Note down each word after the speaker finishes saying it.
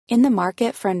In the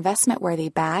market for investment-worthy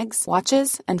bags,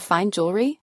 watches, and fine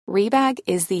jewelry, Rebag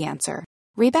is the answer.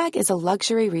 Rebag is a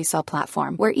luxury resale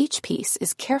platform where each piece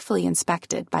is carefully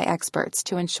inspected by experts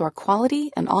to ensure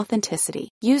quality and authenticity.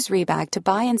 Use Rebag to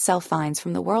buy and sell finds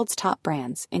from the world's top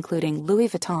brands, including Louis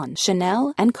Vuitton,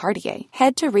 Chanel, and Cartier.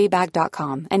 Head to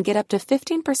Rebag.com and get up to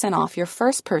 15% off your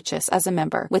first purchase as a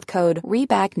member with code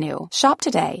REBAGNEW. Shop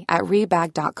today at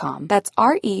Rebag.com. That's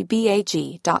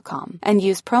REBAG.com. And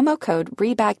use promo code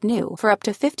REBAGNEW for up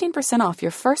to 15% off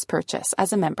your first purchase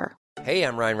as a member. Hey,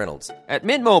 I'm Ryan Reynolds. At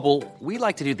Mint Mobile, we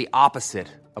like to do the opposite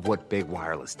of what Big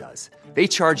Wireless does. They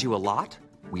charge you a lot,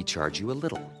 we charge you a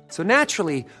little. So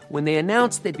naturally, when they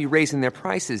announced they'd be raising their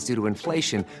prices due to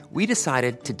inflation, we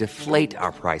decided to deflate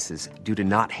our prices due to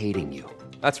not hating you.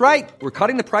 That's right. We're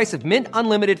cutting the price of Mint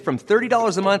Unlimited from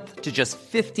 $30 a month to just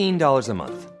 $15 a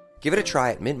month. Give it a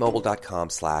try at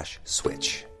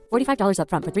mintmobile.com/switch. $45 up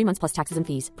front for 3 months plus taxes and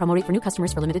fees. Promo rate for new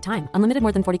customers for limited time. Unlimited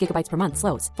more than 40 gigabytes per month.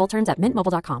 Slows full terms at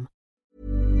mintmobile.com.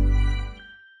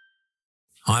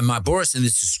 I'm Mark Boris, and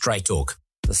this is Straight Talk.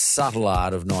 The subtle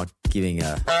art of not giving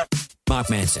a... Mark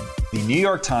Manson. The New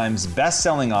York Times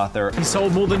best-selling author. He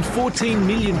sold more than 14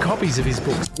 million copies of his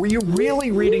books. Were you really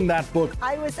reading that book?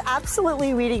 I was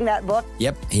absolutely reading that book.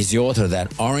 Yep, he's the author of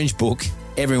that orange book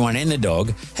everyone and the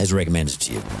dog has recommended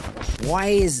to you. Why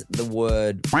is the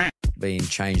word being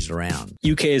changed around?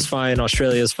 UK is fine,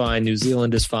 Australia is fine, New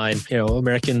Zealand is fine. You know,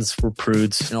 Americans were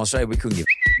prudes. In Australia, we couldn't give...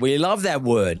 We love that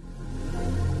word.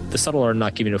 The subtle art of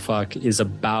not giving a fuck is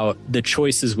about the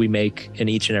choices we make in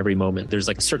each and every moment. There's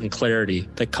like a certain clarity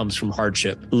that comes from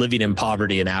hardship, living in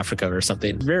poverty in Africa or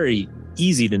something. Very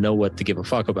easy to know what to give a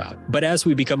fuck about. But as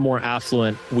we become more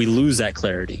affluent, we lose that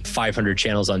clarity. 500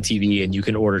 channels on TV and you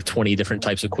can order 20 different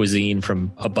types of cuisine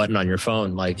from a button on your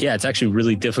phone. Like, yeah, it's actually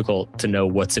really difficult to know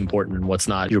what's important and what's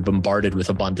not. You're bombarded with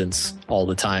abundance all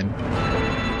the time.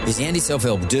 He's the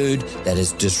anti-self-help dude that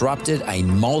has disrupted a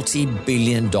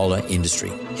multi-billion-dollar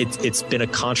industry. It's been a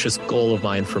conscious goal of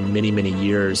mine for many, many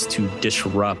years to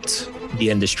disrupt the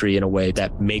industry in a way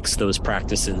that makes those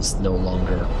practices no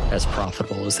longer as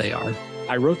profitable as they are.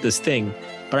 I wrote this thing,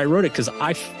 but I wrote it because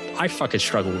I fucking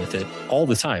struggle with it all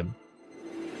the time.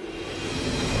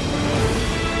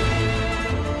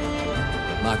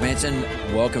 Mark Manson,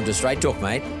 welcome to Straight Talk,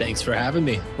 mate. Thanks for having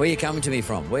me. Where are you coming to me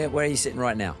from? Where are you sitting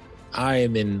right now? I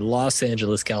am in Los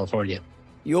Angeles, California.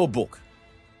 Your book,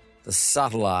 The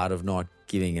Subtle Art of Not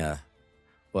Giving a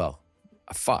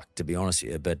fuck, to be honest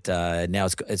with you. But now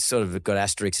it's sort of got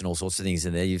asterisks and all sorts of things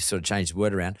in there. You've sort of changed the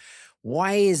word around.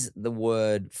 Why is the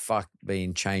word fuck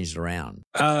being changed around?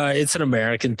 It's an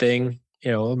American thing.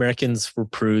 You know, Americans were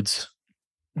prudes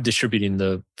distributing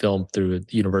the film through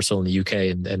Universal in the UK.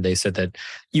 And they said that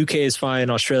UK is fine,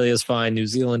 Australia is fine, New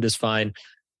Zealand is fine.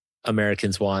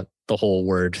 Americans want the whole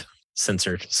word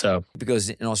censored. So because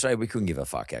in Australia we couldn't give a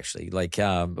fuck, actually. Like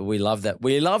we love that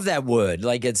word.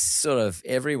 Like it's sort of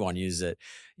everyone uses it.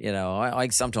 You know, I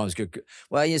sometimes could.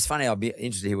 Well, it's funny. I'll be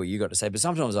interested to hear what you got to say. But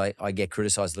sometimes I get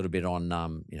criticised a little bit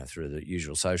on through the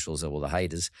usual socials or the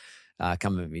haters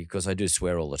come at me because I do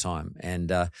swear all the time, and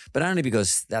but only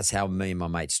because that's how me and my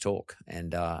mates talk,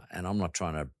 and I'm not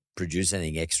trying to produce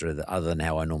anything extra other than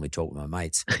how I normally talk with my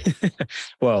mates.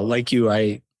 Well, like you,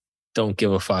 I don't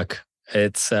give a fuck.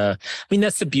 It's,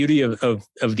 that's the beauty of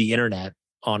the internet,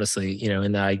 honestly, you know,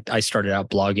 and I started out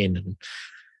blogging and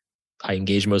I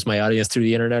engage most of my audience through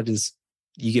the internet is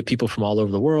you get people from all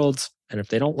over the world. And if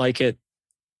they don't like it,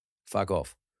 fuck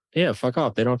off. Yeah, fuck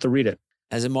off. They don't have to read it.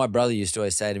 As in my brother used to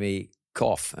always say to me,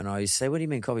 cough. And I used to say, what do you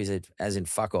mean cough? He said, as in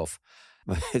fuck off.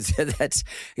 So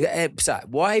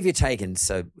why have you taken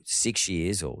 6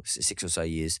 years or 6 or so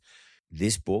years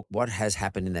this book? What has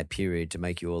happened in that period to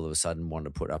make you all of a sudden want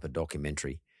to put up a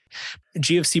documentary?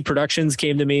 GFC Productions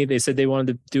came to me. They said they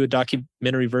wanted to do a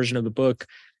documentary version of the book.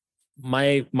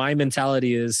 My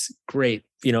mentality is great.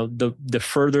 You know, the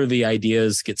further the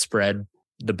ideas get spread,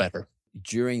 the better.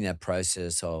 During that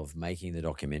process of making the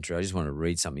documentary, I just want to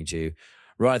read something to you.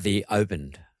 Right at the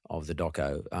open of the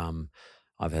doco,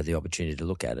 I've had the opportunity to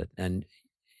look at it. And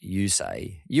you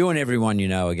say, you and everyone you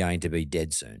know are going to be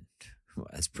dead soon. Well,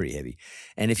 that's pretty heavy.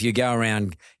 And if you go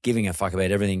around giving a fuck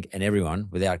about everything and everyone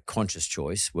without conscious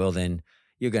choice, well, then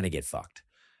you're going to get fucked.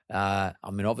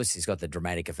 Obviously it's got the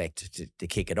dramatic effect to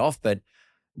kick it off, but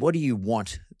what do you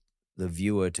want the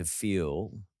viewer to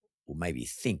feel, or maybe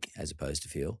think as opposed to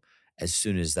feel, as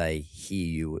soon as they hear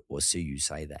you or see you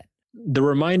say that? The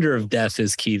reminder of death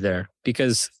is key there,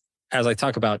 because as I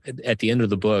talk about at the end of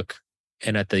the book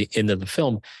and at the end of the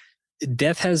film,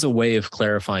 death has a way of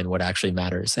clarifying what actually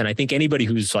matters. And I think anybody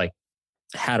who's like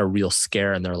had a real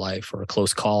scare in their life or a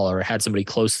close call or had somebody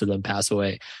close to them pass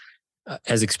away,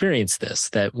 has experienced this,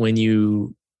 that when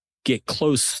you get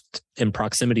close in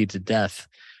proximity to death,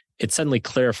 it suddenly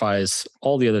clarifies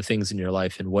all the other things in your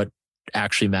life and what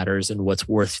actually matters and what's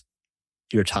worth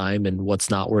your time and what's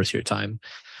not worth your time.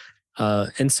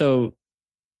 And so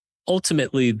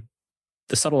ultimately,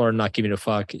 The Subtle Art of Not Giving a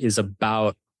Fuck is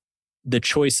about the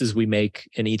choices we make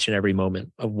in each and every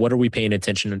moment of what are we paying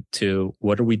attention to?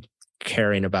 What are we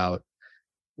caring about?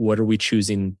 What are we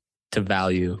choosing to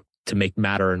value, to make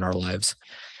matter in our lives?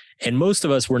 And most of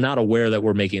us, we're not aware that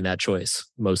we're making that choice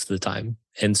most of the time.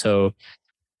 And so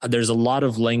there's a lot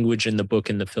of language in the book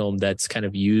and the film that's kind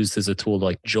of used as a tool to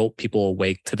like jolt people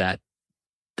awake to that,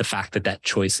 the fact that that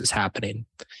choice is happening.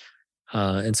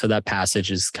 And so that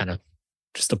passage is kind of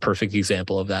just a perfect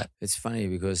example of that. It's funny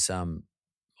because I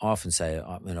often say,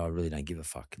 I really don't give a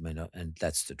fuck. And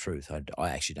that's the truth. I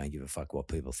actually don't give a fuck what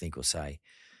people think or say.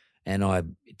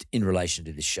 And in relation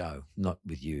to this show, not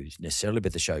with you necessarily,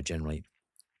 but the show generally.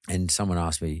 And someone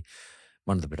asked me,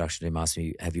 one of the production team asked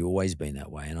me, have you always been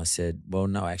that way? And I said, well,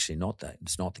 no, actually not that.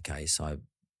 It's not the case. I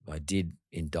did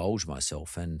indulge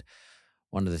myself. And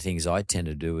one of the things I tend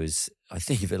to do is I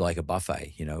think of it like a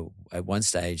buffet. At one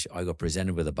stage I got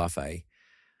presented with a buffet,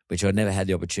 which I'd never had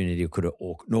the opportunity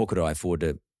nor could I afford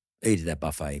to eat at that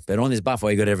buffet. But on this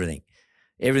buffet, you got everything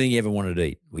you ever wanted to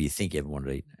eat, or you think you ever wanted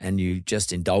to eat. And you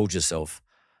just indulge yourself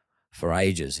for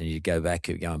ages and you go back,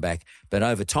 keep going back. But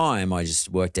over time, I just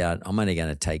worked out I'm only going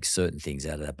to take certain things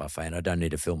out of that buffet and I don't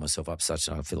need to fill myself up such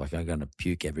that I feel like I'm going to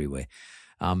puke everywhere.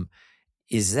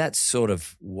 Is that sort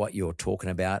of what you're talking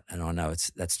about? And I know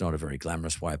that's not a very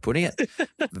glamorous way of putting it,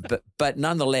 but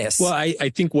nonetheless. Well, I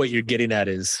think what you're getting at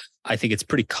is, I think it's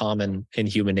pretty common in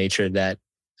human nature that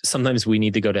sometimes we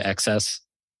need to go to excess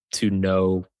to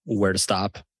know where to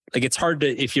stop. Like it's hard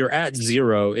to, if you're at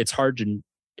zero, it's hard to,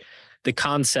 the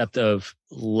concept of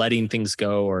letting things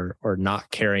go or not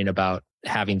caring about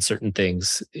having certain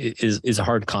things is a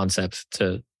hard concept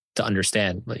to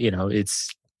understand. It's,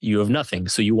 you have nothing,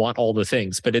 so you want all the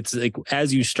things. But it's like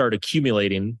as you start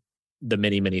accumulating the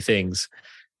many, many things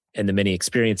and the many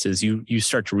experiences, you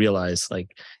start to realize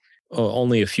like, oh,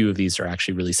 only a few of these are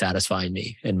actually really satisfying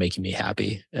me and making me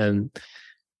happy. And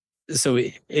so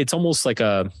it's almost like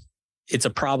it's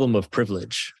a problem of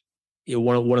privilege.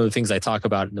 One of the things I talk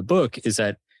about in the book is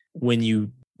that when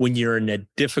you're in a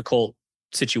difficult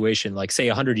situation, like say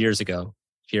 100 years ago,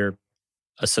 if you're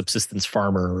a subsistence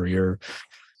farmer or you're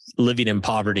living in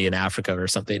poverty in Africa or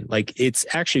something, like it's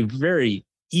actually very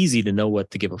easy to know what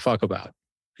to give a fuck about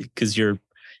because your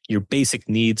basic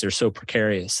needs are so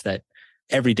precarious that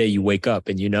every day you wake up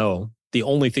and the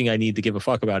only thing I need to give a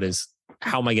fuck about is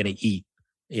how am I going to eat?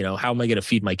 How am I going to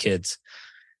feed my kids?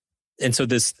 And so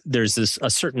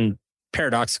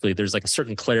paradoxically, there's like a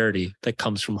certain clarity that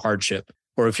comes from hardship.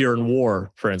 Or if you're in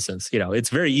war, for instance, it's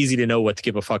very easy to know what to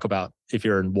give a fuck about if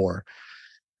you're in war.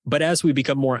 But as we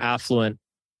become more affluent,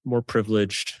 more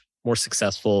privileged, more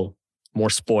successful, more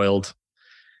spoiled,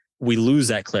 we lose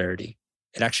that clarity.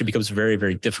 It actually becomes very,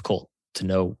 very difficult to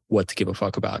know what to give a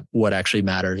fuck about, what actually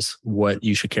matters, what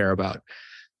you should care about.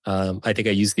 I think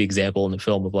I used the example in the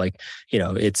film of like,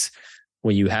 it's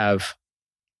when you have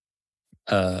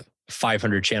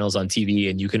 500 channels on TV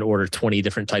and you can order 20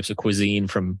 different types of cuisine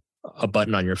from a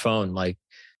button on your phone. Like,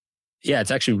 yeah,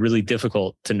 it's actually really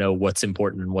difficult to know what's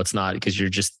important and what's not because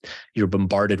you're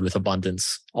bombarded with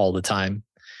abundance all the time.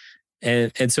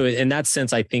 And so in that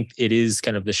sense, I think it is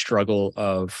kind of the struggle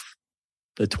of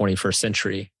the 21st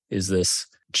century is this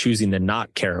choosing to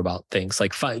not care about things,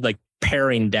 like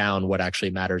paring down what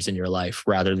actually matters in your life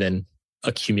rather than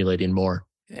accumulating more.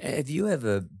 Have you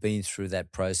ever been through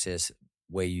that process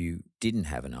where you didn't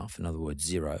have enough, in other words,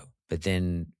 zero, but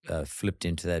then flipped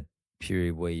into that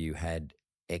period where you had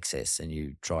excess and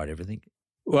you tried everything?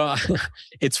 Well,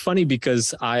 it's funny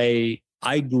because I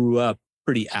grew up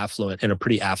pretty affluent in a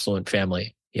pretty affluent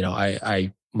family.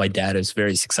 My dad is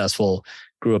very successful,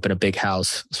 grew up in a big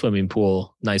house, swimming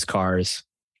pool, nice cars,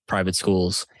 private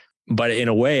schools. But in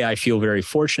a way, I feel very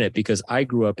fortunate because I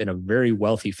grew up in a very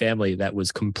wealthy family that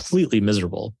was completely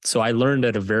miserable. So I learned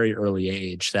at a very early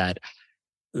age that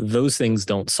those things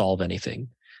don't solve anything.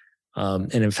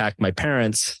 And in fact, my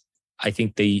parents, I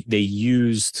think they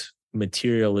used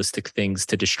materialistic things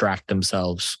to distract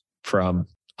themselves from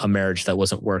a marriage that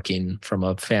wasn't working, from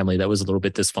a family that was a little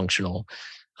bit dysfunctional,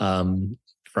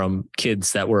 from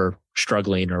kids that were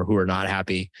struggling or who were not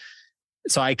happy.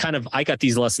 So I got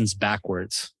these lessons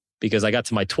backwards because I got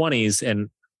to my 20s and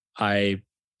I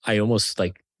almost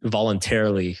like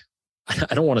voluntarily,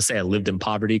 I don't want to say I lived in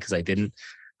poverty because I didn't.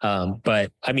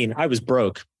 But I mean, I was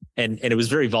broke and it was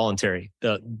very voluntary,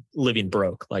 living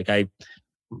broke. Like I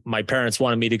my parents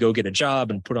wanted me to go get a job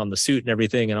and put on the suit and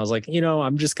everything. And I was like,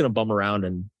 I'm just going to bum around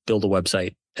and build a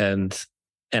website. And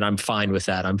I'm fine with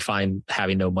that. I'm fine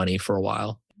having no money for a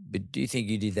while. But do you think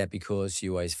you did that because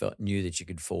you always knew that you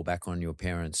could fall back on your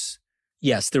parents?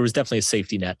 Yes, there was definitely a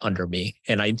safety net under me.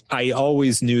 And I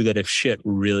always knew that if shit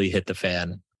really hit the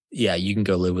fan, yeah, you can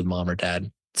go live with mom or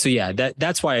dad. So yeah,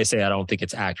 that's why I say I don't think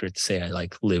it's accurate to say I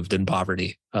lived in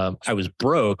poverty. I was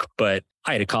broke, but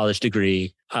I had a college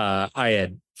degree. I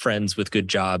had friends with good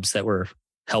jobs that were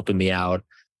helping me out.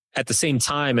 At the same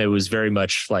time, it was very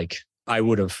much like I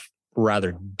would have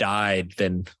rather died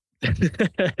than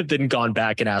than gone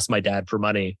back and asked my dad for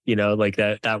money.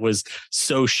 That was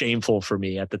so shameful for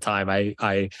me at the time.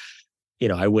 I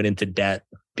went into debt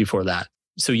before that.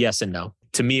 So yes and no.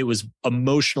 To me, it was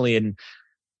emotionally and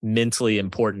mentally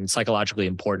important, psychologically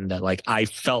important that I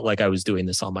felt like I was doing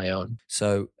this on my own.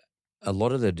 So a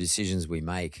lot of the decisions we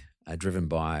make are driven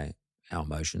by our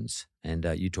emotions. And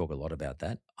you talk a lot about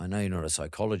that. I know you're not a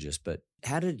psychologist, but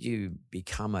how did you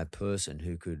become a person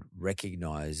who could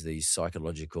recognize these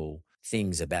psychological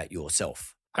things about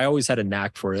yourself? I always had a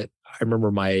knack for it. I remember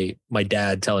my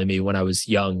dad telling me when I was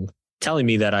young, telling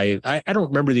me that I don't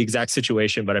remember the exact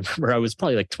situation, but I remember I was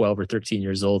probably 12 or 13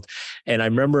 years old. And I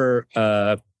remember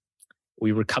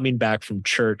we were coming back from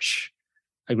church.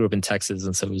 I grew up in Texas,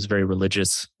 and so it was very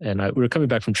religious. And we were coming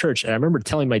back from church, and I remember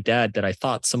telling my dad that I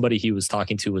thought somebody he was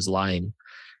talking to was lying.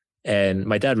 And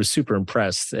my dad was super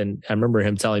impressed. And I remember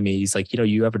him telling me, he's like,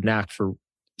 you have a knack for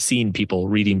seeing people,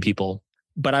 reading people.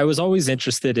 But I was always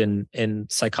interested in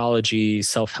psychology,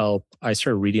 self-help. I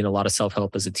started reading a lot of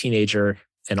self-help as a teenager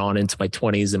and on into my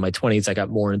 20s. In my 20s, I got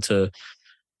more into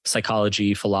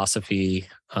psychology, philosophy.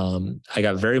 I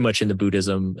got very much into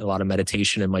Buddhism, a lot of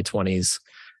meditation in my 20s.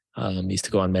 Used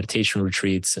to go on meditation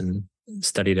retreats and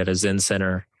studied at a Zen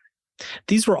center.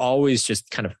 These were always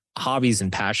just kind of hobbies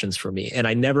and passions for me. And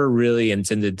I never really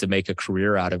intended to make a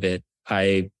career out of it.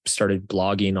 I started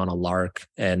blogging on a lark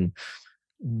and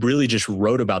really just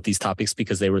wrote about these topics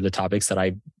because they were the topics that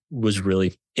I was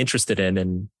really interested in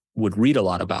and would read a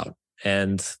lot about.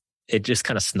 And it just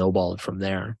kind of snowballed from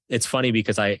there. It's funny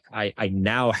because I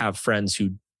now have friends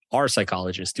who are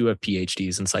psychologists, do have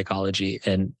PhDs in psychology,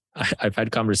 and I've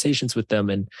had conversations with them.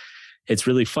 And it's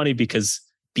really funny because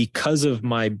of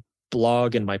my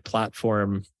blog and my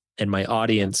platform and my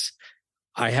audience,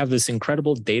 I have this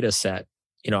incredible data set.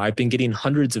 I've been getting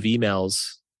hundreds of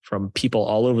emails from people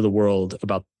all over the world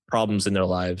about problems in their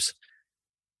lives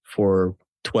for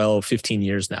 12, 15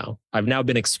 years now. I've now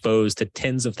been exposed to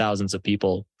tens of thousands of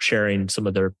people sharing some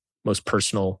of their most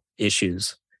personal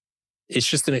issues. It's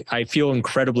just I feel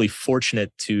incredibly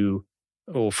fortunate to,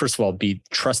 first of all, be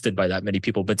trusted by that many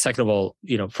people. But second of all,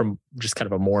 from just kind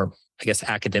of a more, I guess,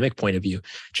 academic point of view,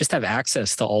 just have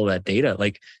access to all that data.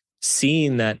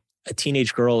 Seeing that a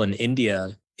teenage girl in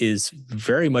India is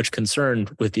very much concerned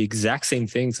with the exact same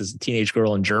things as a teenage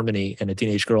girl in Germany and a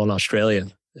teenage girl in Australia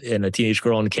and a teenage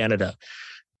girl in Canada.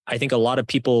 I think a lot of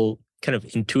people kind of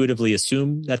intuitively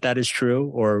assume that is true,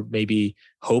 or maybe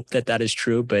hope that is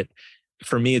true. But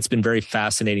for me, it's been very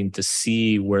fascinating to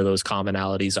see where those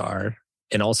commonalities are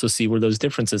and also see where those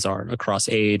differences are across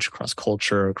age, across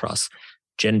culture, across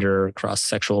gender, across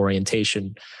sexual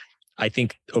orientation. I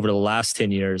think over the last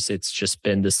 10 years, it's just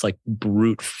been this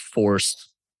brute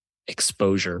force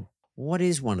exposure. What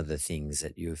is one of the things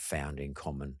that you've found in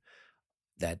common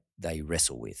that they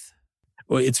wrestle with?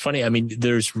 Well, it's funny. I mean,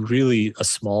 there's really a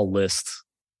small list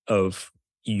of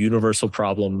universal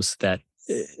problems that,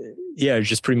 are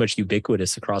just pretty much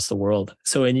ubiquitous across the world.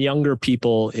 So in younger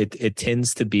people, it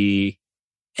tends to be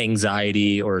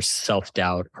anxiety or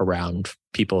self-doubt around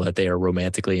people that they are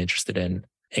romantically interested in,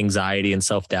 anxiety and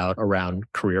self-doubt around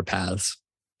career paths,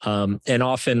 and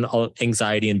often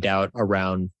anxiety and doubt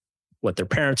around what their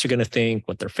parents are going to think,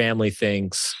 what their family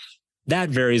thinks. That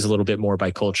varies a little bit more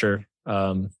by culture.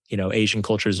 Asian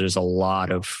cultures, there's a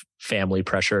lot of family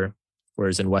pressure,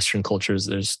 whereas in Western cultures,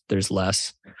 there's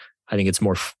less. I think it's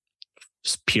more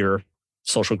pure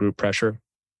social group pressure.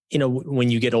 When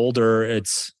you get older,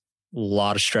 it's a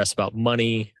lot of stress about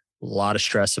money, a lot of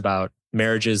stress about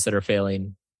marriages that are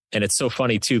failing. And it's so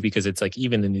funny too, because it's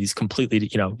even in these completely,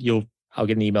 I'll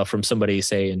get an email from somebody,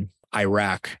 say in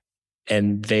Iraq,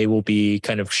 and they will be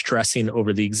kind of stressing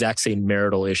over the exact same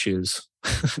marital issues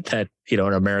that, an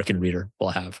American reader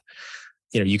will have.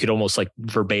 You could almost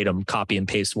verbatim copy and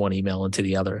paste one email into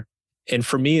the other. And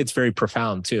for me, it's very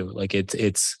profound too.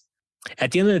 It's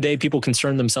at the end of the day, people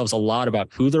concern themselves a lot about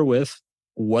who they're with,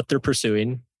 what they're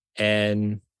pursuing,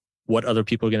 and what other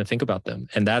people are going to think about them.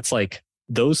 And that's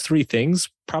those three things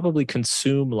probably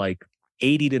consume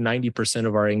 80 to 90%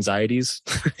 of our anxieties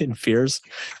and fears,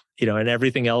 and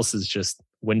everything else is just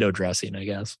window dressing, I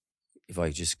guess. If I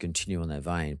just continue on that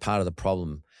vein, part of the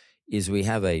problem is we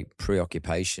have a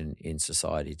preoccupation in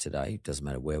society today, doesn't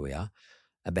matter where we are,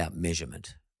 about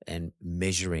measurement and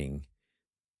measuring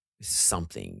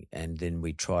something. And then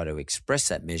we try to express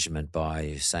that measurement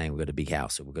by saying we've got a big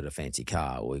house, or we've got a fancy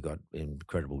car, or we've got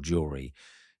incredible jewelry.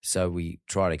 So we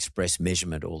try to express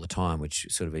measurement all the time, which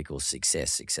sort of equals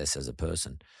success as a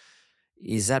person.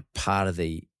 Is that part of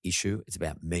the issue? It's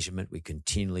about measurement. We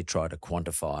continually try to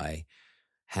quantify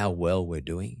how well we're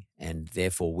doing, and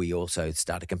therefore we also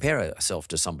start to compare ourselves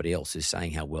to somebody else who's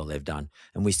saying how well they've done,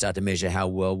 and we start to measure how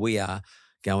well we are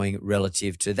going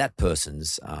relative to that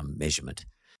person's measurement.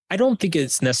 I don't think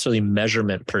it's necessarily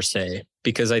measurement per se,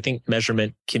 because I think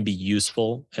measurement can be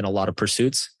useful in a lot of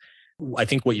pursuits. I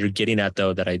think what you're getting at,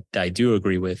 though, that I do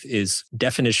agree with, is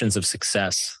definitions of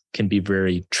success can be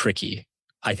very tricky.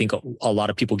 I think a lot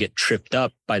of people get tripped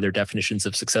up by their definitions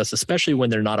of success, especially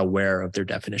when they're not aware of their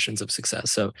definitions of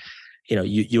success. So,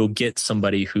 you'll get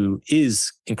somebody who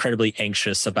is incredibly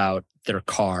anxious about their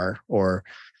car, or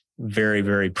very,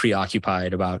 very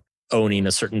preoccupied about owning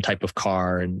a certain type of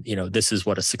car. And, this is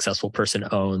what a successful person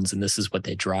owns, and this is what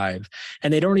they drive.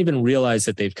 And they don't even realize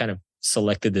that they've kind of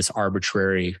selected this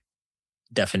arbitrary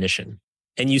definition.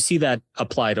 And you see that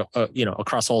applied,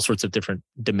 across all sorts of different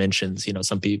dimensions.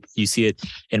 Some people, you see it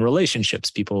in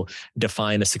relationships. People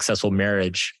define a successful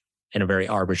marriage in a very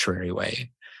arbitrary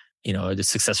way. The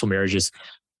successful marriage is,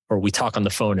 or we talk on the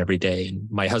phone every day, and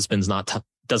my husband's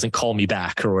doesn't call me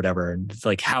back or whatever. And it's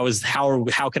like, how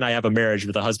can I have a marriage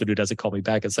with a husband who doesn't call me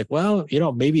back? It's like, well,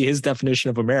 maybe his definition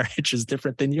of a marriage is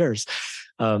different than yours.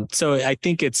 So I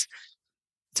think it's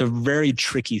a very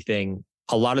tricky thing.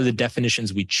 A lot of the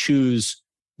definitions we choose,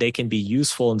 they can be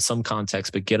useful in some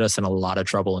contexts, but get us in a lot of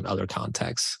trouble in other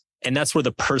contexts. And that's where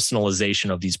the personalization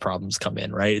of these problems come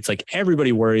in, right? It's like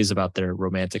everybody worries about their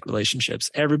romantic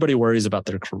relationships. Everybody worries about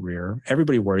their career.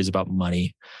 Everybody worries about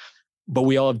money. But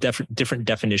we all have different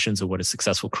definitions of what a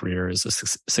successful career is, a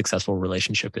successful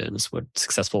relationship is, what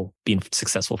being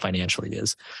successful financially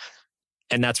is.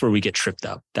 And that's where we get tripped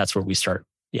up. That's where we start,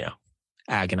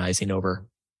 agonizing over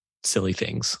silly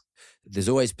things. There's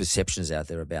always perceptions out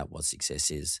there about what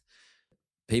success is.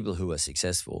 People who are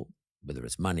successful, whether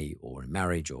it's money or in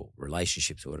marriage or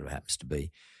relationships or whatever it happens to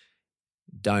be,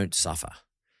 don't suffer.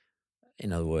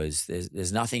 In other words,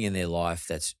 there's nothing in their life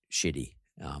that's shitty.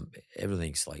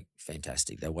 Everything's like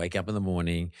fantastic. They wake up in the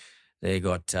morning, they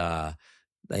got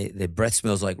their breath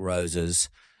smells like roses.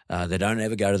 They don't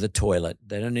ever go to the toilet.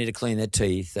 They don't need to clean their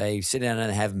teeth. They sit down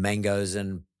and have mangoes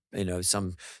and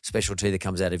some special tea that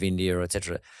comes out of India,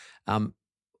 etc.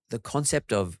 The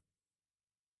concept of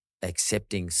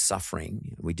accepting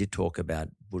suffering, we did talk about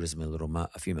Buddhism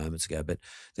a few moments ago, but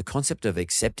the concept of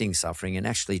accepting suffering and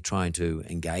actually trying to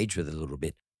engage with it a little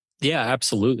bit. Yeah,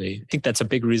 absolutely. I think that's a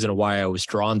big reason why I was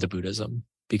drawn to Buddhism,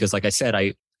 because like I said,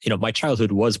 my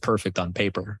childhood was perfect on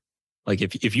paper. Like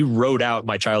if you wrote out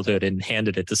my childhood and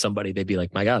handed it to somebody, they'd be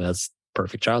like, my God, that's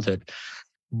perfect childhood.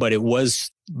 But it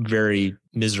was very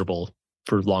miserable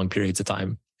for long periods of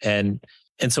time. And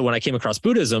so when I came across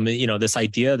Buddhism, this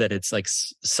idea that it's like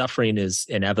suffering is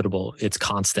inevitable, it's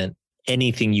constant.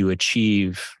 Anything you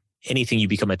achieve, anything you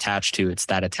become attached to, it's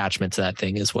that attachment to that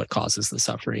thing is what causes the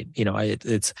suffering.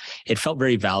 It felt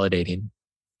very validating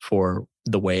for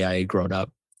the way I had grown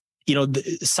up.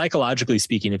 Psychologically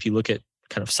speaking, if you look at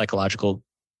kind of psychological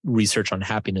research on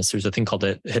happiness, there's a thing called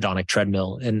the hedonic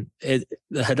treadmill. And the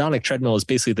hedonic treadmill is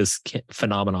basically this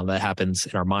phenomenon that happens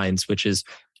in our minds, which is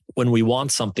when we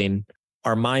want something,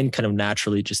 our mind kind of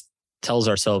naturally just tells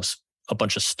ourselves a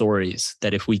bunch of stories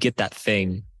that if we get that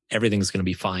thing, everything's going to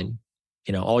be fine.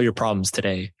 All your problems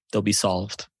today, they'll be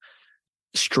solved.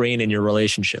 Strain in your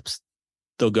relationships,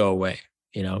 they'll go away.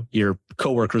 Your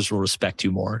coworkers will respect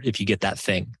you more if you get that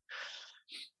thing.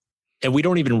 And we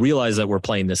don't even realize that we're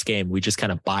playing this game. We just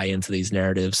kind of buy into these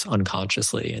narratives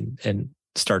unconsciously and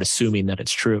start assuming that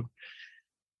it's true.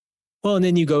 Well, and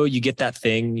then you get that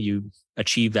thing, you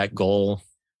achieve that goal,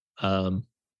 and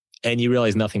you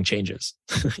realize nothing changes.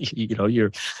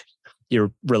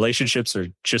 Your relationships are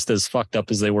just as fucked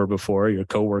up as they were before. Your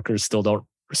coworkers still don't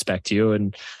respect you,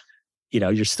 and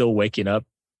you're still waking up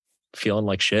feeling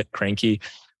like shit, cranky.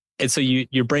 And so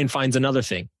your brain finds another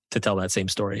thing to tell that same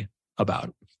story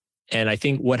about. And I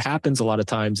think what happens a lot of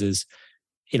times is,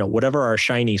 whatever our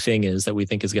shiny thing is that we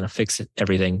think is going to fix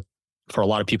everything. For a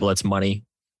lot of people, it's money,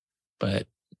 but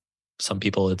some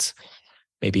people it's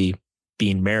maybe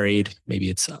being married, maybe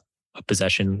it's a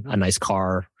possession, a nice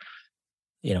car,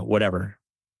 whatever.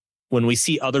 When we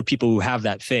see other people who have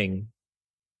that thing,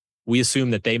 we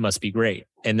assume that they must be great.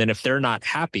 And then if they're not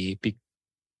happy,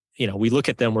 we look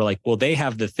at them, we're like, well, they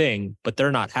have the thing, but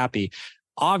they're not happy.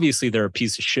 Obviously, they're a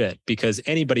piece of shit, because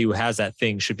anybody who has that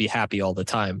thing should be happy all the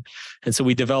time. And so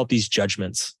we develop these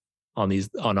judgments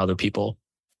on other people,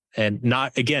 and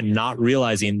not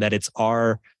realizing that it's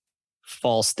our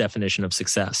false definition of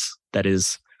success that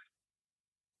is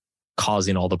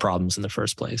causing all the problems in the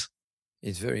first place.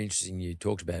 It's very interesting. You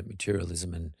talked about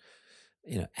materialism and,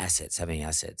 assets, having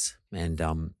assets. And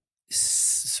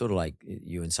sort of like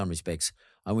you in some respects,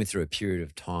 I went through a period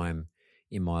of time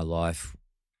in my life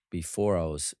before I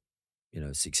was,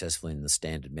 successful in the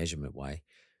standard measurement way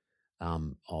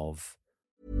of.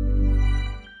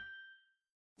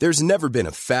 There's never been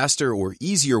a faster or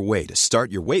easier way to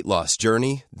start your weight loss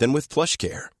journey than with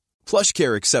PlushCare.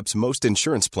 PlushCare accepts most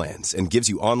insurance plans and gives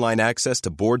you online access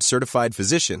to board-certified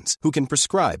physicians who can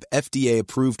prescribe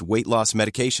FDA-approved weight loss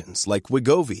medications like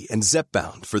Wegovy and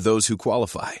Zepbound for those who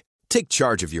qualify. Take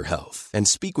charge of your health and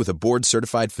speak with a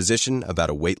board-certified physician about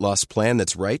a weight loss plan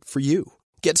that's right for you.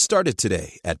 Get started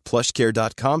today at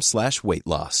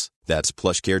plushcare.com/weight-loss. That's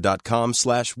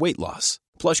plushcare.com/weight-loss.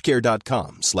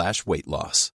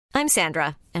 plushcare.com/weight-loss. I'm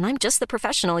Sandra, and I'm just the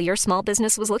professional your small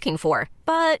business was looking for.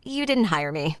 But you didn't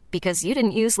hire me because you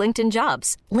didn't use LinkedIn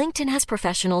Jobs. LinkedIn has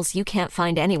professionals you can't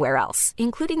find anywhere else,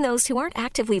 including those who aren't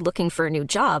actively looking for a new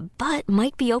job, but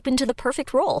might be open to the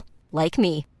perfect role, like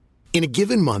me. In a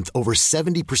given month, over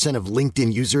 70% of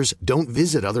LinkedIn users don't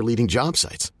visit other leading job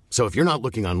sites. So if you're not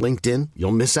looking on LinkedIn,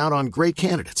 you'll miss out on great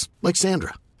candidates like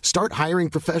Sandra. Start hiring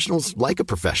professionals like a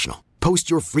professional. Post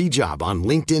your free job on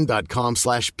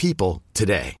linkedin.com/people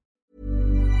today.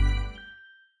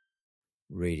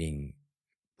 Reading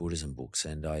Buddhism books,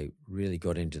 and I really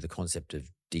got into the concept of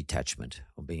detachment,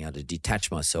 or being able to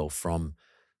detach myself from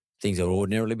things I would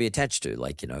ordinarily be attached to,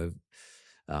 like,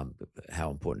 how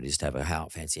important it is to have a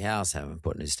fancy house, how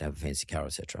important it is to have a fancy car,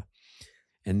 etc.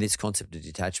 And this concept of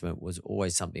detachment was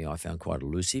always something I found quite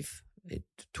elusive. It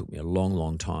took me a long,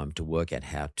 long time to work out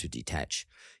how to detach.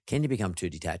 Can you become too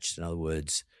detached? In other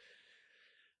words,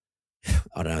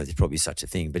 I don't know, there's probably such a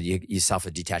thing, but you suffer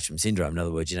detachment syndrome. In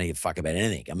other words, you don't give a fuck about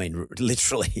anything. I mean,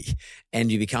 literally.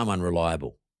 And you become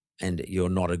unreliable, and you're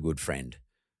not a good friend,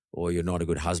 or you're not a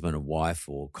good husband or wife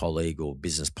or colleague or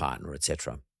business partner,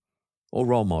 etc., or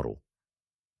role model.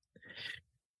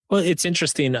 Well, it's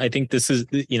interesting. I think this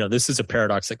is a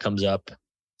paradox that comes up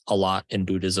a lot in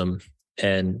Buddhism.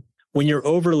 And when you're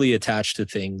overly attached to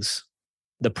things,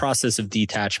 the process of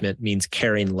detachment means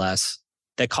caring less.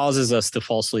 That causes us to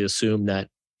falsely assume that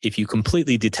if you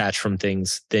completely detach from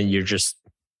things, then you're just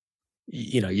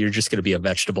going to be a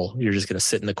vegetable. You're just going to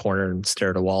sit in the corner and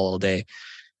stare at a wall all day.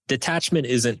 Detachment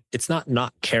it's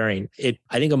not caring.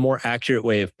 I think a more accurate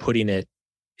way of putting it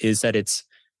is that it's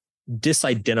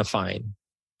disidentifying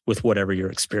with whatever you're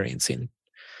experiencing.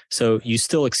 So you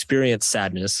still experience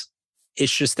sadness.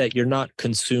 It's just that you're not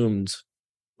consumed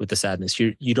with the sadness.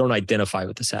 You don't identify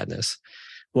with the sadness.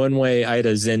 One way, I had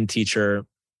a Zen teacher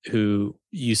who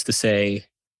used to say,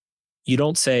 you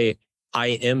don't say, I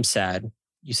am sad.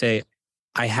 You say,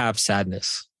 I have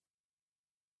sadness.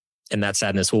 And that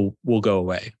sadness will go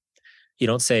away. You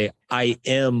don't say, I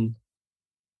am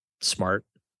smart.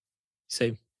 You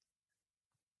say,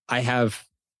 I have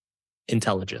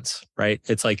intelligence, right?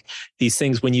 It's like these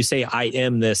things, when you say, I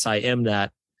am this, I am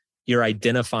that, you're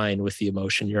identifying with the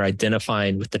emotion, you're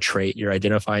identifying with the trait, you're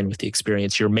identifying with the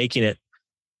experience, you're making it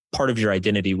part of your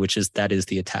identity, that is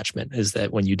the attachment, is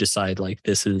that when you decide, like,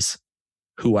 this is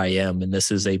who I am and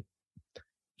this is a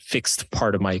fixed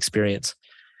part of my experience.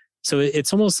 So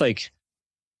it's almost like,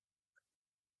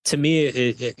 to me,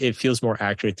 it feels more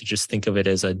accurate to just think of it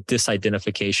as a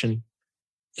disidentification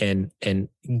and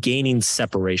gaining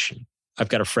separation. I've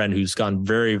got a friend who's gone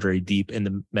very, very deep in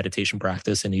the meditation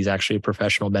practice, and he's actually a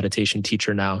professional meditation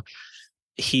teacher now.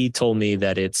 He told me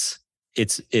that it's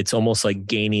almost like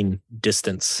gaining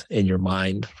distance in your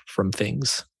mind from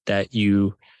things, that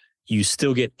you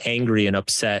still get angry and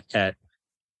upset at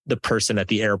the person at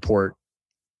the airport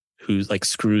who like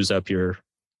screws up your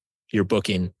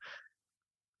booking,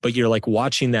 but you're like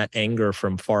watching that anger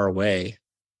from far away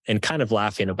and kind of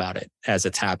laughing about it as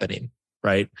it's happening,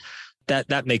 right?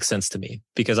 That makes sense to me,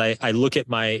 because I look at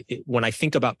when I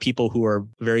think about people who are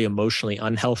very emotionally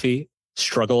unhealthy,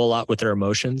 struggle a lot with their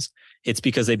emotions, it's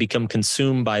because they become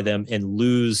consumed by them and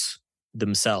lose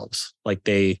themselves. Like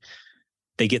they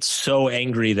get so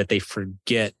angry that they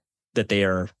forget that they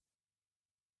are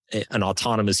an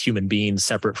autonomous human being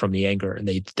separate from the anger, and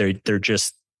they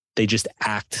just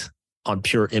act on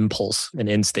pure impulse and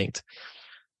instinct.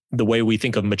 The way we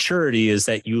think of maturity is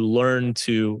that you learn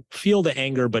to feel the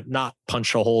anger, but not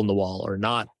punch a hole in the wall, or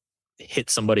not hit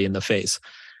somebody in the face.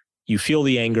 You feel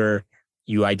the anger,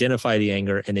 you identify the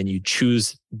anger, and then you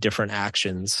choose different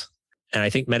actions. And I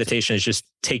think meditation is just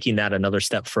taking that another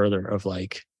step further of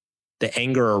like the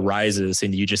anger arises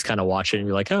and you just kind of watch it and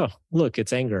you're like, oh, look,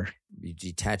 it's anger. You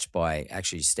detach by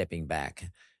actually stepping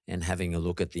back and having a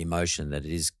look at the emotion that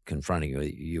is confronting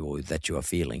you or that you are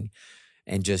feeling,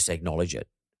 and just acknowledge it.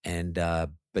 And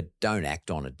but don't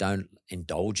act on it. Don't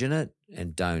indulge in it,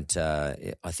 and don't.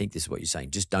 I think this is what you're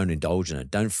saying. Just don't indulge in it.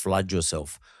 Don't flood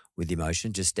yourself with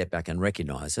emotion. Just step back and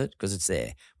recognize it because it's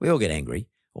there. We all get angry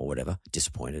or whatever,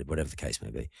 disappointed, whatever the case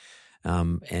may be.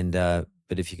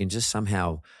 But if you can just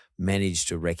somehow manage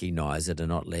to recognize it and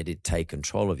not let it take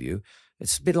control of you,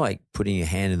 it's a bit like putting your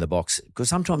hand in the box, because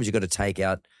sometimes you've got to take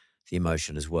out the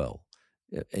emotion as well.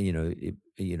 Like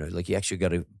you actually got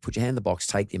to put your hand in the box,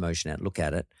 take the emotion out, look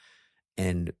at it,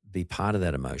 and be part of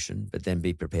that emotion, but then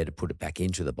be prepared to put it back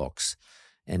into the box.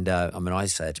 And I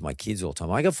say it to my kids all the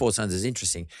time. I got 4 sons. It's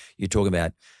interesting. You're talking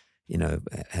about,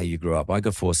 how you grew up. I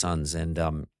got 4 sons, and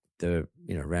they're,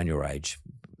 around your age,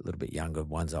 a little bit younger,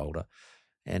 one's older.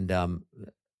 And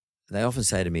they often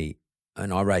say to me,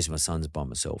 and I raised my sons by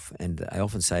myself, and they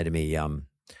often say to me,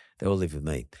 they all live with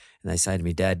me, and they say to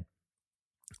me, Dad,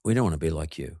 we don't want to be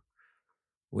like you.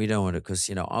 We don't want to, because,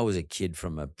 I was a kid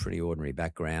from a pretty ordinary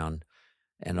background,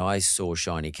 and I saw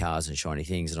shiny cars and shiny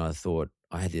things, and I thought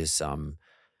I had this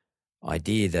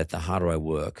idea that the harder I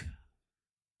work,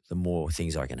 the more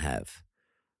things I can have.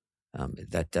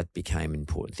 That became an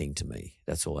important thing to me.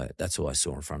 That's all I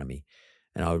saw in front of me,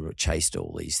 and I chased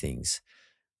all these things.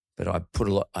 But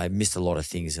I missed a lot of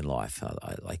things in life.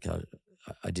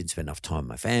 I didn't spend enough time with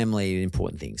my family,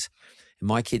 important things. And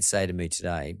my kids say to me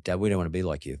today, Dad, we don't want to be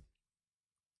like you.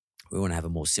 We want to have a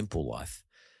more simple life.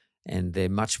 And they're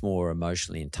much more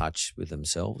emotionally in touch with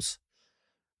themselves,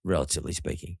 relatively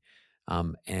speaking.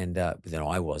 Than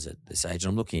I was at this age.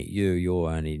 And I'm looking at you, you're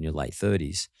only in your late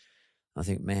 30s. I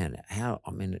think, man,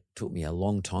 it took me a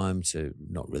long time to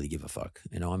not really give a fuck.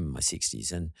 I'm in my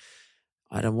 60s. And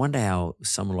I don't wonder how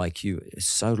someone like you is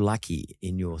so lucky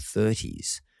in your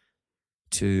 30s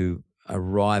to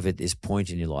arrive at this point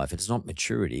in your life. It's not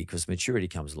maturity, because maturity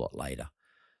comes a lot later.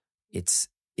 It's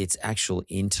actual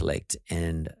intellect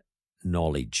and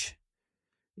knowledge.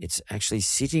 It's actually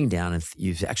sitting down, and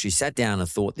you've actually sat down and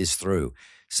thought this through.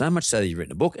 So much so that you've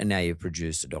written a book and now you've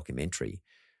produced a documentary.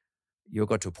 You've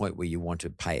got to a point where you want to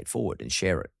pay it forward and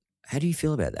share it. How do you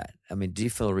feel about that? Do you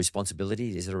feel a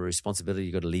responsibility? Is it a responsibility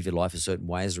you've got to live your life a certain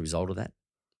way as a result of that?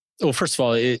 Well, first of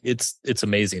all, it's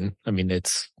amazing.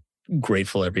 It's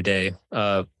grateful every day.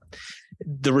 The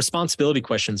responsibility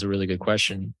question is a really good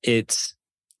question.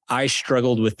 I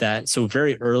struggled with that. So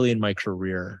very early in my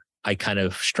career, I kind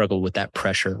of struggled with that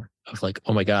pressure of like,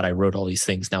 oh my God, I wrote all these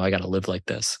things. Now I got to live like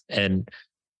this. And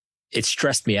it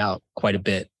stressed me out quite a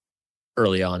bit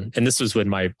early on. And this was when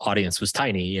my audience was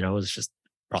tiny, it was just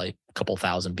probably a couple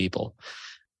thousand people.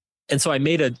 And so I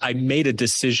made a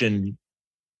decision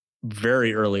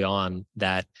very early on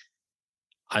that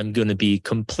I'm going to be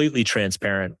completely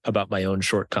transparent about my own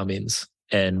shortcomings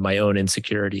and my own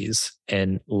insecurities,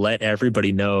 and let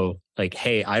everybody know, like,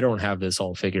 hey, I don't have this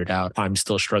all figured out. I'm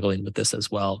still struggling with this as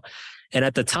well. And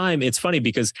at the time, it's funny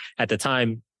because at the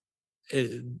time,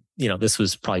 this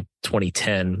was probably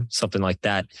 2010, something like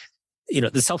that.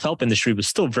 The self-help industry was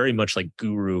still very much like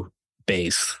guru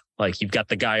based. Like, you've got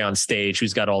the guy on stage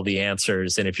who's got all the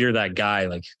answers. And if you're that guy,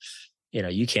 like,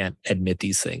 you can't admit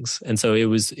these things. And so I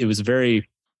was a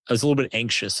little bit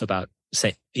anxious about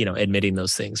admitting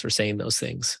those things or saying those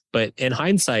things. But in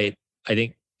hindsight, I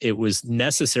think it was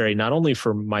necessary not only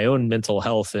for my own mental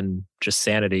health and just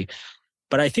sanity,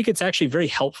 but I think it's actually very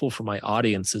helpful for my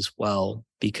audience as well,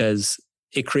 because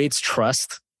it creates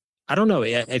trust. I don't know.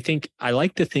 I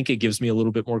like to think it gives me a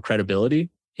little bit more credibility.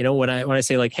 When I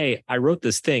say like, hey, I wrote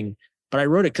this thing, but I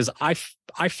wrote it because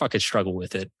I fucking struggle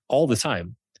with it all the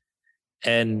time.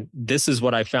 And this is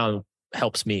what I found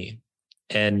helps me.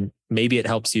 And maybe it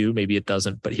helps you, maybe it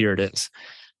doesn't, but here it is.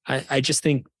 I just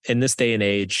think in this day and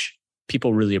age,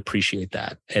 people really appreciate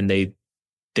that. And they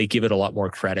give it a lot more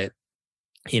credit,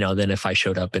 than if I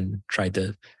showed up and tried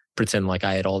to pretend like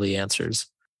I had all the answers.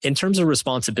 In terms of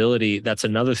responsibility, that's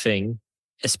another thing,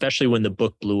 especially when the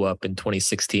book blew up in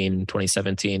 2016,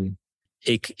 2017,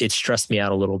 it stressed me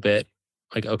out a little bit.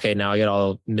 Like, okay, now I got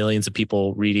all millions of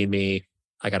people reading me.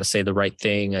 I got to say the right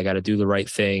thing. I got to do the right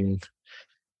thing.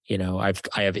 I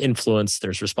have influence.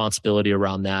 There's responsibility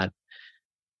around that.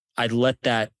 I'd let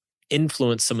that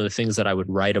influence some of the things that I would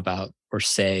write about or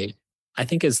say. I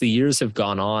think as the years have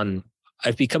gone on,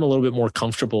 I've become a little bit more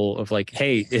comfortable of like,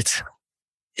 hey, it's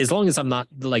as long as I'm not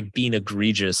like being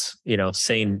egregious,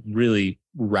 saying really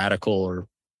radical or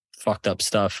fucked up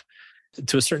stuff.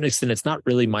 To a certain extent, it's not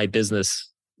really my business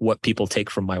what people take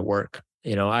from my work.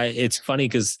 It's funny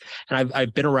because, and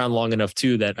I've been around long enough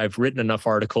too, that I've written enough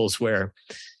articles where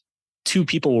two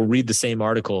people will read the same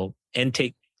article and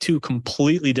take two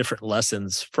completely different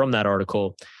lessons from that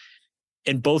article.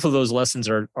 And both of those lessons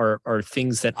are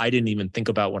things that I didn't even think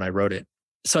about when I wrote it.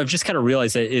 So I've just kind of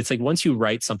realized that it's like once you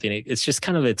write something, it's just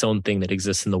kind of its own thing that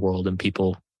exists in the world and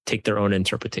people take their own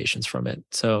interpretations from it.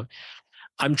 So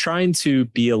I'm trying to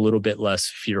be a little bit less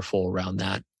fearful around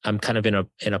that. I'm kind of in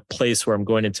a place where I'm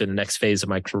going into the next phase of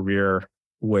my career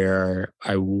where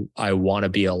I want to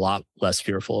be a lot less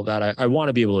fearful of that. I want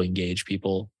to be able to engage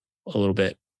people a little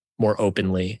bit more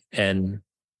openly and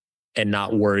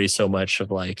not worry so much of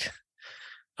like,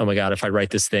 oh my God, if I write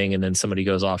this thing and then somebody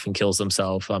goes off and kills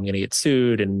themselves, I'm going to get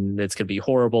sued and it's going to be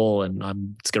horrible and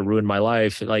it's going to ruin my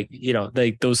life. Like,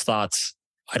 those thoughts,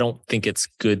 I don't think it's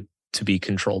good to be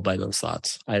controlled by those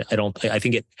thoughts. I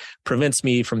think it prevents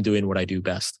me from doing what I do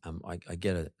best. I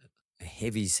get a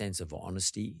heavy sense of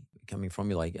honesty coming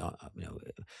from you. Like,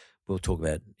 we'll talk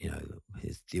about,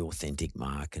 the authentic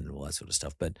mark and all that sort of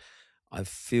stuff, but I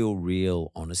feel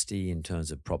real honesty in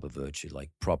terms of proper virtue, like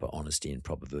proper honesty and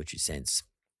proper virtue sense.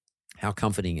 How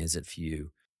comforting is it for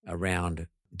you around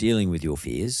dealing with your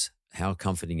fears? How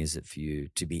comforting is it for you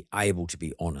to be able to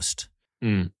be honest?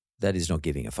 That is not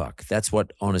giving a fuck. That's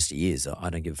what honesty is. I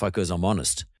don't give a fuck because I'm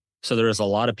honest. So there is a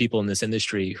lot of people in this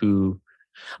industry who,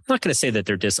 I'm not going to say that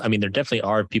there definitely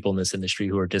are people in this industry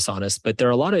who are dishonest, but there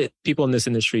are a lot of people in this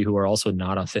industry who are also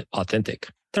not authentic.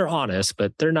 They're honest,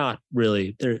 but they're not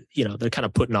really, they're kind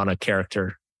of putting on a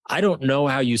character. I don't know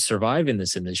how you survive in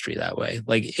this industry that way.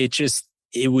 Like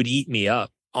it would eat me up.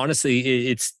 Honestly,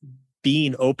 it's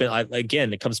being open.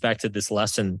 Again, it comes back to this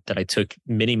lesson that I took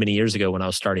many, many years ago when I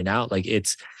was starting out. Like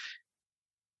it's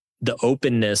the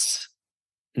openness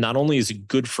not only is it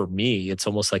good for me, it's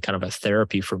almost like kind of a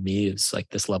therapy for me. It's like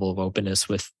this level of openness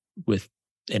with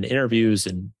in interviews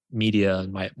and media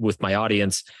and with my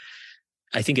audience.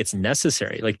 I think it's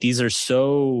necessary. Like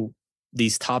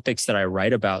these topics that I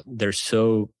write about, they're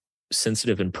so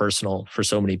sensitive and personal for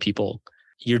so many people.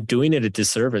 You're doing it a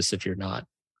disservice if you're not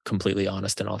completely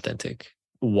honest and authentic.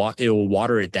 It will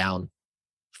water it down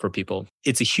for people.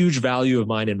 It's a huge value of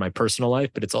mine in my personal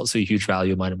life, but it's also a huge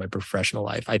value of mine in my professional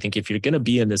life. I think if you're going to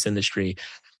be in this industry,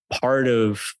 part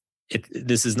of it,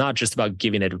 this is not just about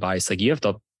giving advice. Like you have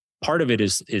to, part of it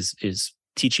is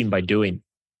teaching by doing,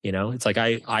 it's like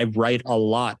I write a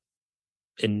lot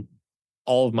in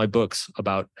all of my books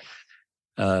about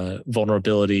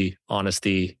vulnerability,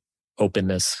 honesty,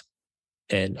 openness,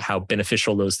 and how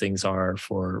beneficial those things are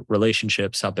for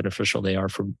relationships, how beneficial they are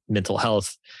for mental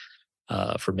health,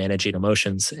 for managing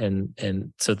emotions.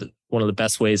 And so one of the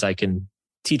best ways I can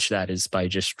teach that is by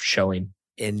just showing.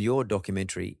 In your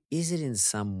documentary, is it in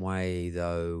some way,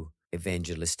 though,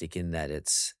 evangelistic in that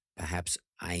it's perhaps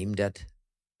aimed at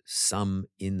some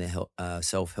in the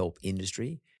self-help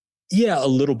industry? Yeah, a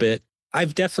little bit.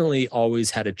 I've definitely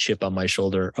always had a chip on my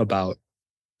shoulder about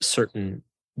certain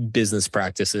business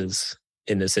practices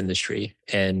in this industry,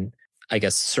 and I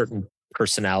guess certain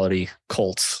personality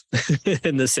cults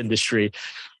in this industry.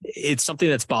 It's something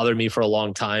that's bothered me for a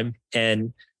long time,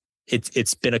 and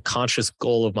it's been a conscious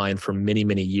goal of mine for many,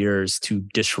 many years to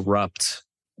disrupt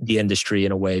the industry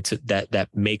in a way that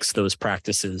makes those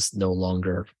practices no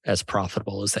longer as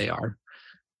profitable as they are.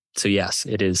 So yes,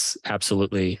 it is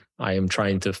absolutely. I am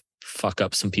trying to fuck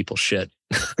up some people's shit.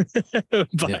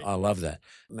 Yeah, I love that,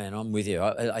 man. I'm with you.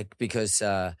 Because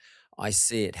I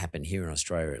see it happen here in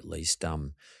Australia, at least.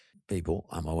 People,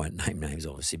 I won't name names,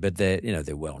 obviously, but they're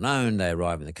well known. They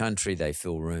arrive in the country, they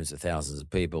fill rooms with thousands of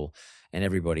people, and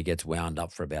everybody gets wound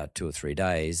up for about 2 or 3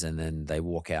 days, and then they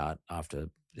walk out after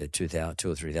their $2,000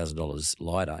 or $3,000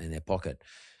 lighter in their pocket,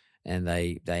 and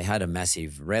they had a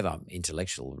massive rev up,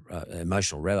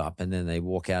 emotional rev up, and then they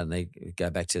walk out and they go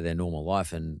back to their normal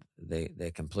life, and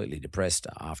they're completely depressed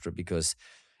after it because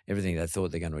everything they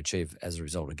thought they're going to achieve as a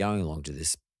result of going along to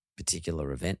this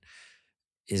particular event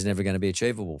is never going to be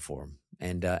achievable for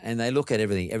them. And they look at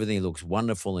everything. Everything looks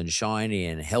wonderful and shiny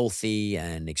and healthy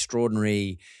and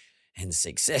extraordinary and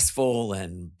successful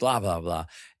and blah, blah, blah.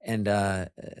 And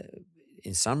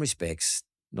in some respects,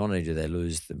 not only do they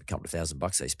lose the couple of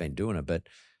 $1,000 they spend doing it, but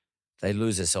they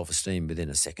lose their self-esteem within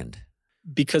a second.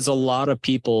 Because a lot of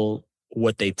people,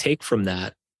 what they take from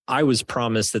that, I was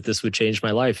promised that this would change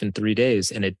my life in 3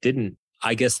 days, and it didn't.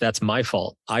 I guess that's my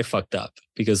fault. I fucked up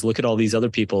because look at all these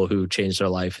other people who changed their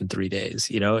life in 3 days,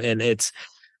 and it's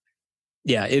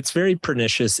very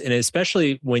pernicious. And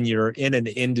especially when you're in an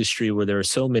industry where there are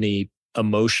so many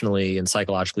emotionally and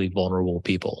psychologically vulnerable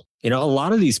people. A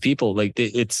lot of these people, like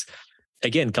it's,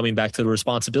 again, coming back to the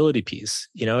responsibility piece,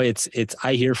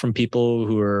 I hear from people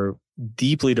who are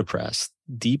deeply depressed,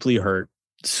 deeply hurt,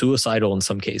 suicidal in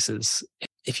some cases.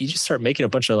 If you just start making a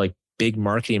bunch of like big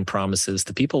marketing promises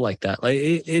to people like that,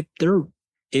 like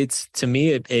it's to me,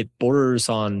 it borders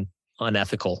on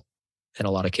unethical in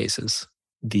a lot of cases.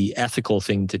 The ethical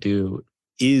thing to do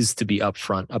is to be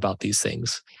upfront about these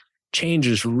things. Change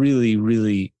is really,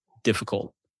 really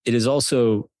difficult. It is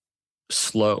also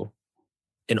slow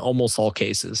in almost all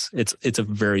cases. It's a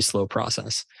very slow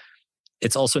process.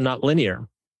 It's also not linear.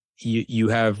 You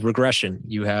have regression,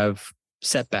 you have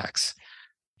setbacks,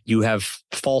 you have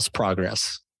false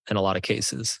progress in a lot of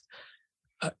cases.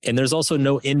 And there's also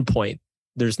no end point.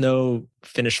 There's no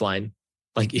finish line.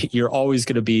 Like you're always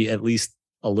going to be at least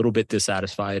a little bit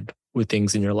dissatisfied with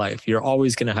things in your life. You're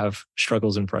always going to have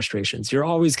struggles and frustrations. You're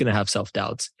always going to have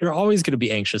self-doubts. You're always going to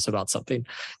be anxious about something.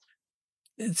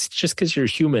 It's just because you're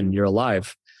human, you're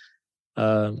alive.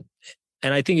 And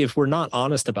I think if we're not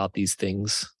honest about these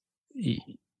things,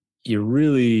 you're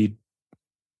really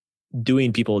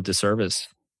doing people a disservice.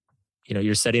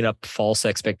 You're setting up false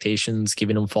expectations,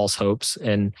 giving them false hopes.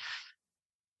 And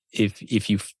if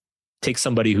you take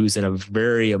somebody who's in a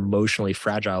very emotionally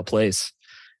fragile place,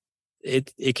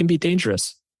 it can be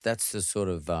dangerous. That's the sort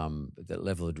of the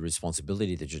level of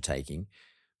responsibility that you're taking.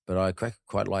 But I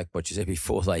quite like what you said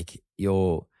before. Like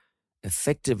you're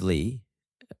effectively,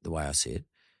 the way I see it,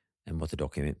 and what the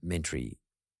documentary,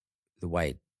 the way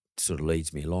it sort of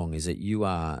leads me along, is that you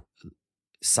are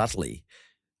subtly,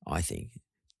 I think,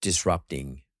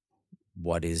 disrupting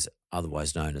what is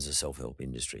otherwise known as a self-help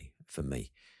industry. For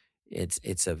me,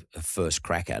 it's a first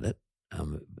crack at it.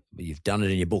 You've done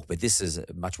it in your book, but this is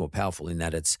much more powerful in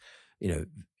that it's,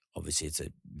 obviously it's a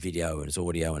video and it's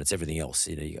audio and it's everything else.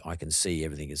 I can see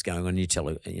everything that's going on. You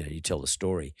tell the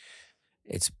story.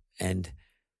 And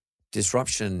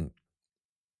disruption.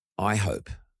 I hope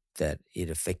that it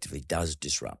effectively does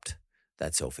disrupt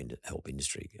that self-help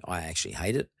industry. I actually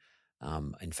hate it.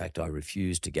 In fact, I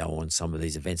refuse to go on some of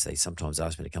these events. They sometimes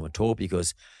ask me to come and talk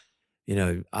because,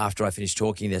 after I finish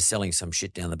talking, they're selling some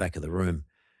shit down the back of the room.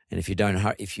 And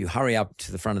if you hurry up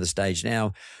to the front of the stage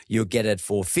now, you'll get it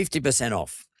for 50%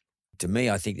 off. To me,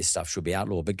 I think this stuff should be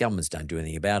outlawed, but governments don't do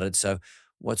anything about it. So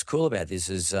what's cool about this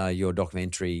is your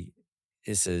documentary.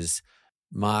 This is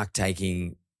Mark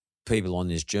taking people on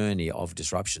this journey of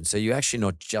disruption. So you're actually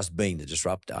not just being the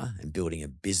disruptor and building a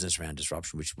business around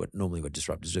disruption, which is what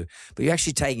disruptors do, but you're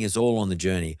actually taking us all on the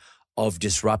journey of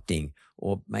disrupting,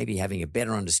 or maybe having a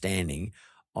better understanding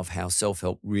of how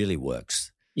self-help really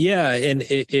works. Yeah, and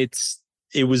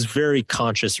it was very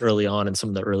conscious early on in some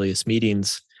of the earliest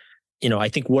meetings. I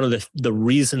think one of the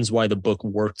reasons why the book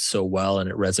worked so well and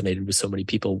it resonated with so many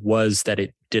people was that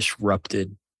it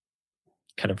disrupted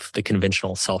kind of the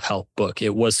conventional self-help book.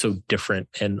 It was so different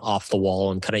and off the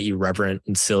wall and kind of irreverent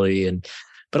and silly,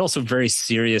 but also very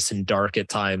serious and dark at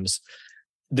times.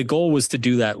 The goal was to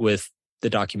do that with the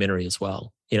documentary as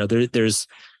well. There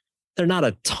are not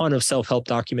a ton of self-help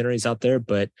documentaries out there,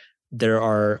 but there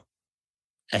are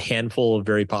a handful of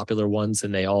very popular ones,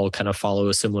 and they all kind of follow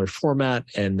a similar format,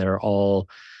 and they're all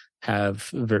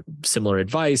have similar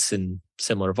advice and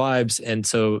similar vibes. And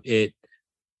so it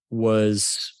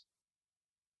was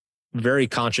very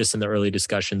conscious in the early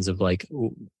discussions of like,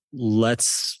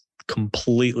 let's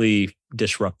completely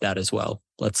disrupt that as well.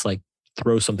 Let's like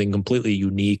throw something completely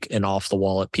unique and off the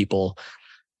wall at people.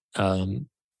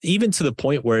 Even to the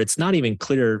point where it's not even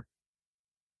clear,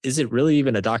 is it really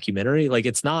even a documentary? Like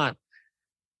it's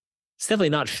definitely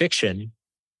not fiction,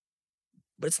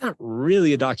 but it's not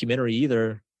really a documentary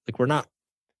either. Like we're not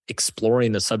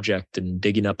exploring the subject and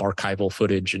digging up archival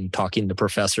footage and talking to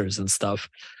professors and stuff.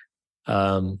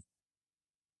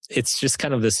 It's just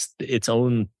kind of its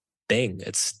own thing.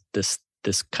 It's this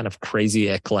kind of crazy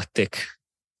eclectic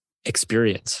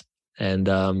experience. And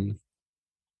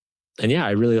yeah,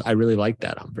 I really like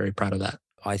that. I'm very proud of that.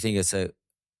 I think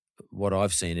what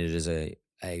I've seen it as a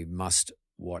must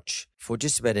watch for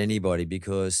just about anybody,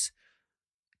 because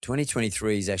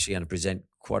 2023 is actually going to present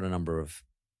quite a number of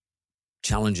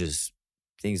challenges,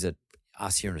 things that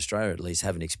us here in Australia at least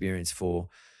haven't experienced for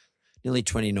nearly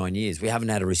 29 years. We haven't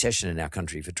had a recession in our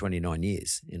country for 29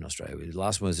 years in Australia. The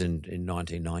last one was in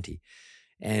 1990.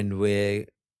 And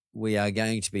we are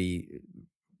going to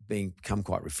become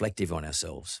quite reflective on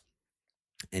ourselves.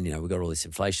 And, we've got all this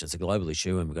inflation. It's a global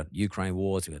issue, and we've got Ukraine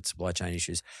wars, we've got supply chain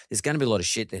issues. There's going to be a lot of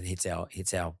shit that hits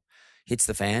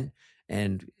the fan,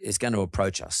 and it's going to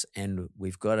approach us. And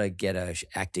we've got to get our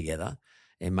act together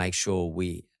and make sure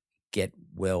we get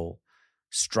well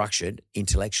structured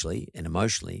intellectually and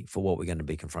emotionally for what we're going to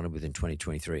be confronted with in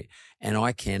 2023. And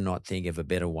I cannot think of a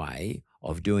better way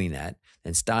of doing that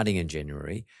than starting in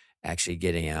January, actually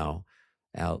getting our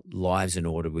lives in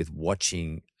order with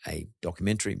watching a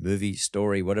documentary, movie,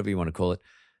 story, whatever you want to call it,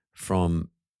 from,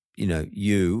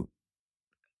 you,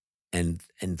 and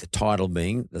the title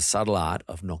being The Subtle Art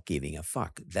of Not Giving a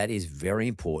Fuck. That is very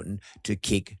important to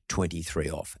kick 23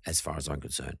 off as far as I'm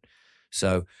concerned.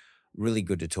 So really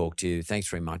good to talk to you. Thanks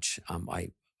very much.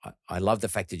 I love the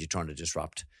fact that you're trying to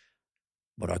disrupt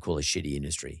what I call a shitty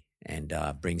industry and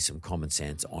bring some common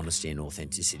sense, honesty, and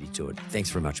authenticity to it. Thanks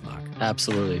very much, Mark.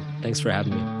 Absolutely. Thanks for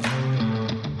having me.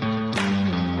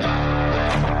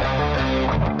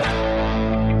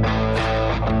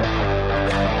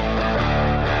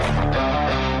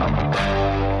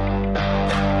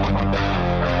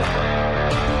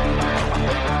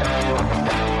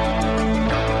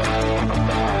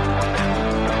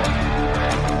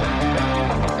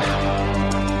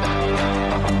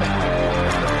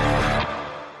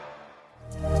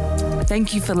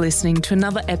 Thank you for listening to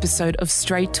another episode of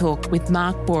Straight Talk with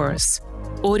Mark Boris.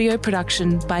 Audio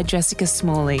production by Jessica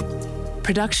Smalley.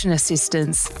 Production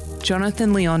assistants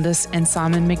Jonathan Leondis and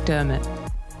Simon McDermott.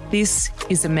 This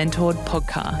is a Mentored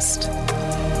podcast.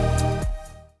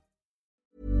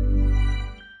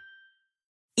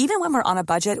 Even when we're on a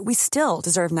budget, we still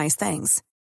deserve nice things.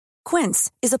 Quince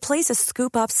is a place to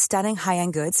scoop up stunning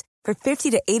high-end goods for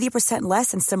 50 to 80%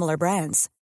 less than similar brands.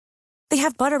 They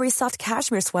have buttery soft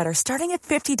cashmere sweaters starting at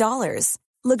 $50,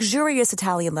 luxurious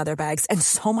Italian leather bags, and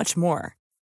so much more.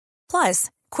 Plus,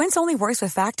 Quince only works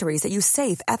with factories that use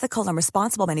safe, ethical, and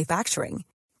responsible manufacturing.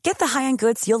 Get the high-end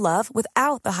goods you'll love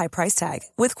without the high price tag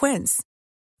with Quince.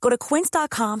 Go to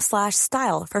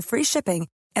quince.com/style for free shipping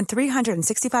and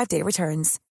 365-day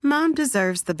returns. Mom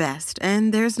deserves the best,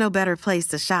 and there's no better place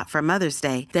to shop for Mother's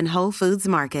Day than Whole Foods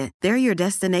Market. They're your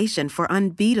destination for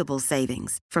unbeatable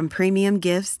savings, from premium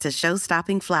gifts to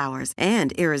show-stopping flowers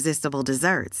and irresistible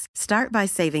desserts. Start by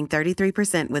saving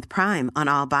 33% with Prime on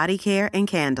all body care and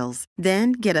candles.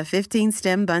 Then get a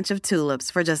 15-stem bunch of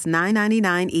tulips for just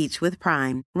 $9.99 each with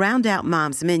Prime. Round out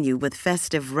Mom's menu with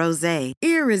festive rosé,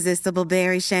 irresistible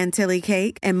berry chantilly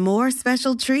cake, and more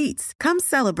special treats. Come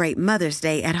celebrate Mother's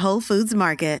Day at Whole Foods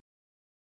Market.